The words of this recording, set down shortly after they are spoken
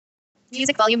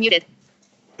Music volume muted.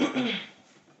 Hey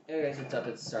guys, what's up?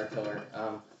 It's Star Killer.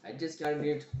 I just got a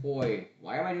new toy.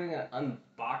 Why am I doing an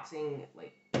unboxing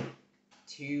like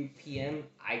 2 p.m.?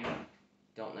 I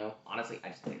don't know. Honestly, I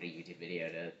just made a YouTube video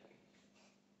to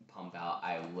pump out.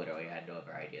 I literally had no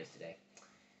other ideas today.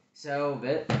 So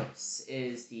this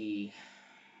is the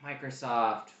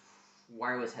Microsoft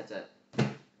wireless headset.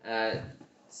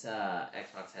 It's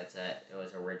Xbox headset. It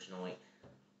was originally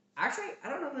actually I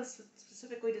don't know if it's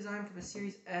specifically designed for the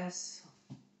Series S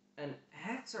and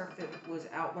X or if it was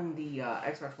out when the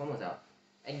Xbox One was out.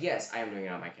 And yes, I am doing it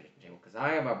on my kitchen table because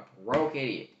I am a broke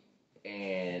idiot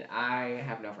and I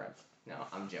have no friends. No,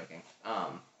 I'm joking.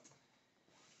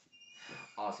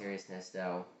 All seriousness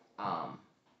though, I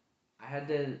had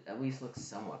to at least look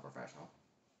somewhat professional,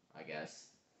 I guess.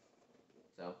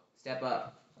 So step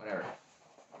up, whatever.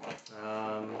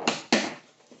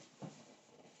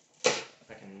 If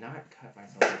I cannot cut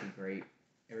myself, that'd be great.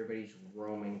 Everybody's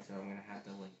roaming, so I'm gonna have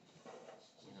to like,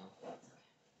 you know.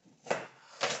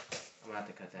 I'm gonna have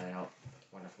to cut that out.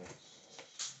 Wonderful.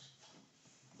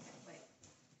 Wait.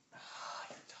 Oh,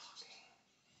 you're talking.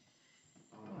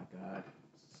 Oh my god.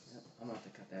 Yep, I'm gonna have to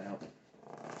cut that out.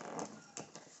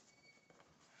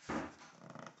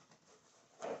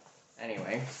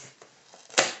 Anyway.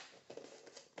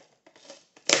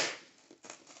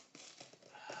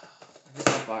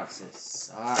 Microsoft boxes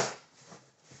suck.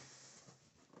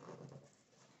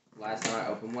 Last time I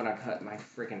opened one, I cut my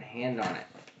freaking hand on it.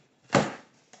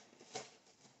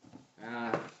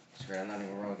 Screw it, I'm not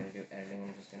even really gonna do editing,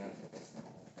 I'm just gonna,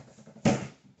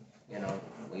 you know,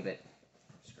 leave it.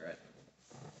 Screw it.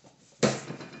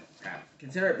 Crap.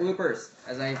 Consider it bloopers,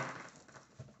 as I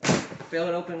fail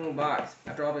an opening box.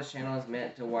 After all, this channel is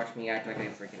meant to watch me act like a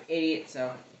freaking idiot,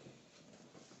 so...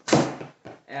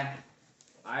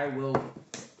 I will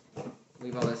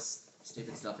leave all this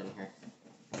stupid stuff in here.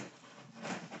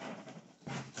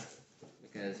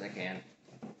 Because I can.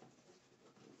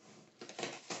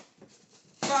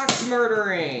 Box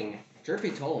murdering! Truth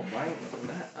be told,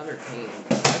 that other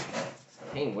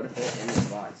pane would have fit in this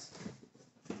box.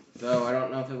 Though I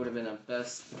don't know if it would have been the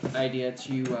best idea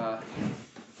to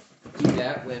do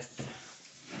that with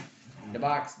the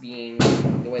box being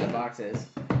the way the box is.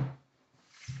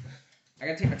 I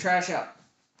gotta take my trash out.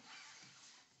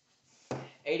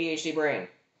 ADHD brain.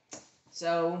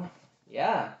 So,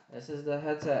 yeah, this is the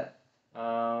headset.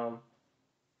 Wow,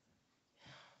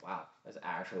 this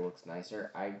actually looks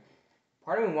nicer.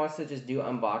 Part of me wants to just do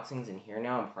unboxings in here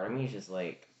now, and part of me is just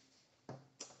like,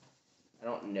 I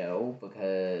don't know,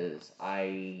 because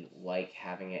I like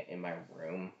having it in my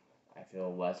room. I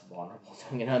feel less vulnerable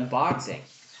doing an unboxing.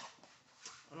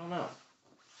 I don't know.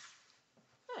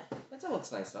 That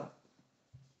looks nice though.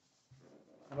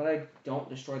 How about I don't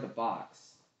destroy the box?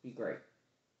 Be great.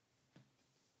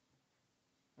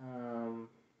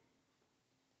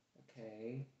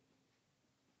 Okay.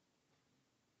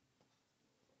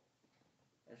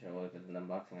 I should have looked at an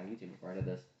unboxing on YouTube before I did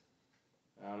this.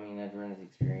 I mean, that ruins the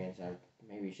experience. I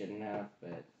maybe shouldn't have,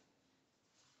 but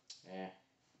I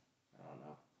don't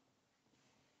know.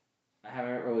 I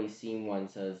haven't really seen one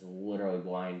so it's literally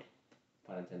blind,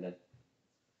 pun intended.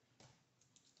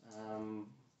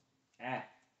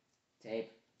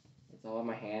 Tape. It's all in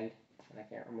my hand, and I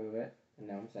can't remove it, and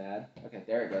now I'm sad. Okay,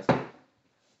 there it goes.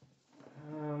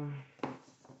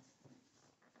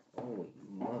 Holy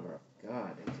mother of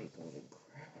God, they take the living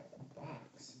crap out of the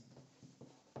box.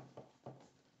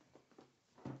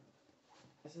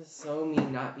 This is so me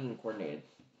not being coordinated.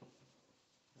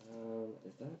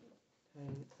 Is that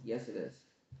time? Yes, it is.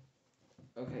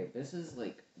 Okay, this is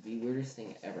like the weirdest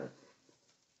thing ever.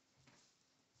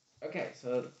 Okay,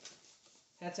 so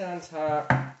headset on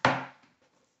top.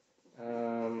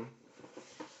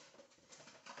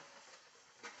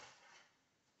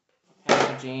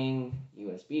 Packaging,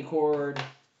 USB cord,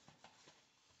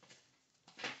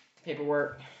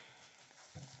 paperwork.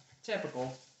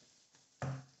 Typical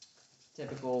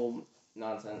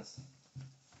nonsense.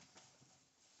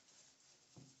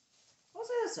 I'll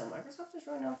say this though, Microsoft is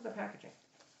really known for their packaging.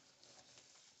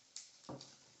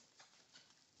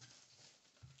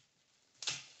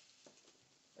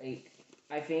 Like,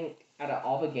 I think out of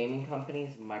all the gaming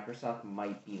companies, Microsoft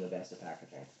might be the best at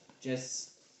packaging.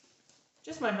 Just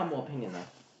my humble opinion, though.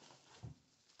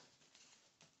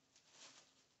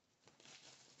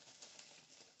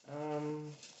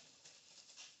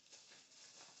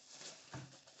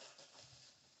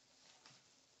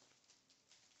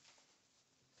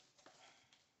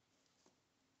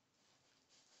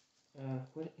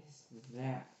 What is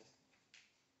that?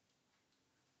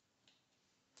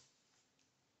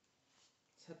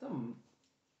 Is that the...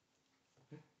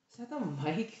 Is that the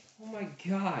mic? Oh my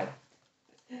god.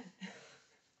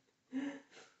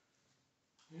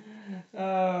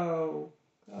 Oh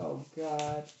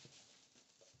god.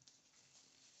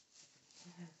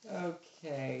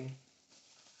 Okay.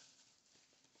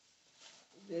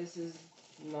 This is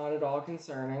not at all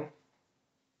concerning.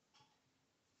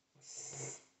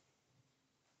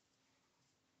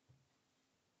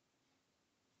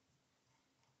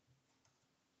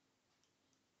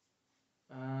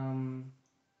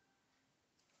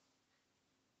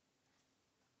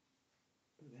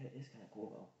 That is kind of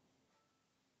cool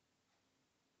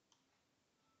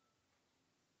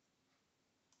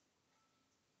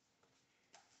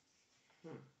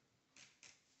though.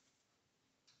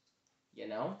 You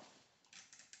know,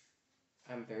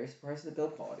 I'm very surprised at the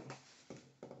build quality.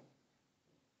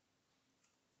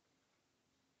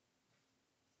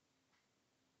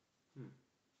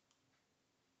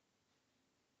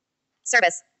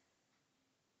 Service.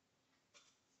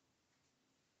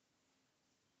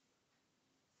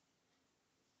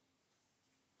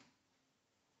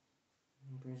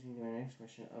 Brings me to my next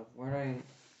question of where do I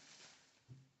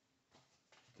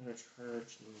go to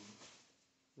charge and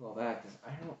do all that, because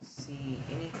I don't see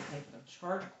any type of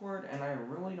charge cord, and I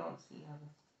really don't see how.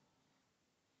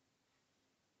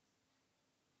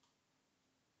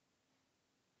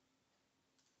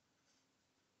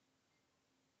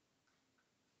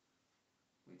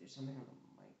 Wait, there's something on the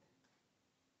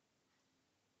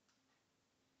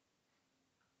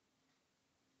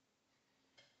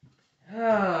mic.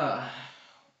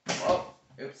 Oh,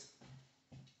 oops.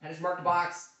 I just marked a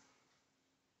box.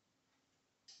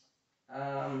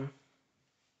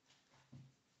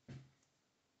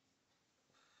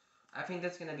 I think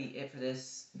that's gonna be it for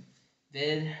this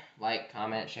vid. Like,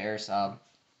 comment, share, sub.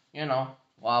 You know,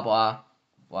 blah blah,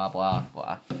 blah blah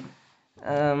blah.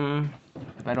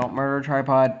 If I don't murder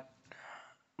tripod,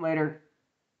 later.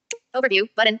 Overview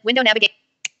button. Window navigate.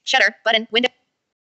 Shutter button. Window.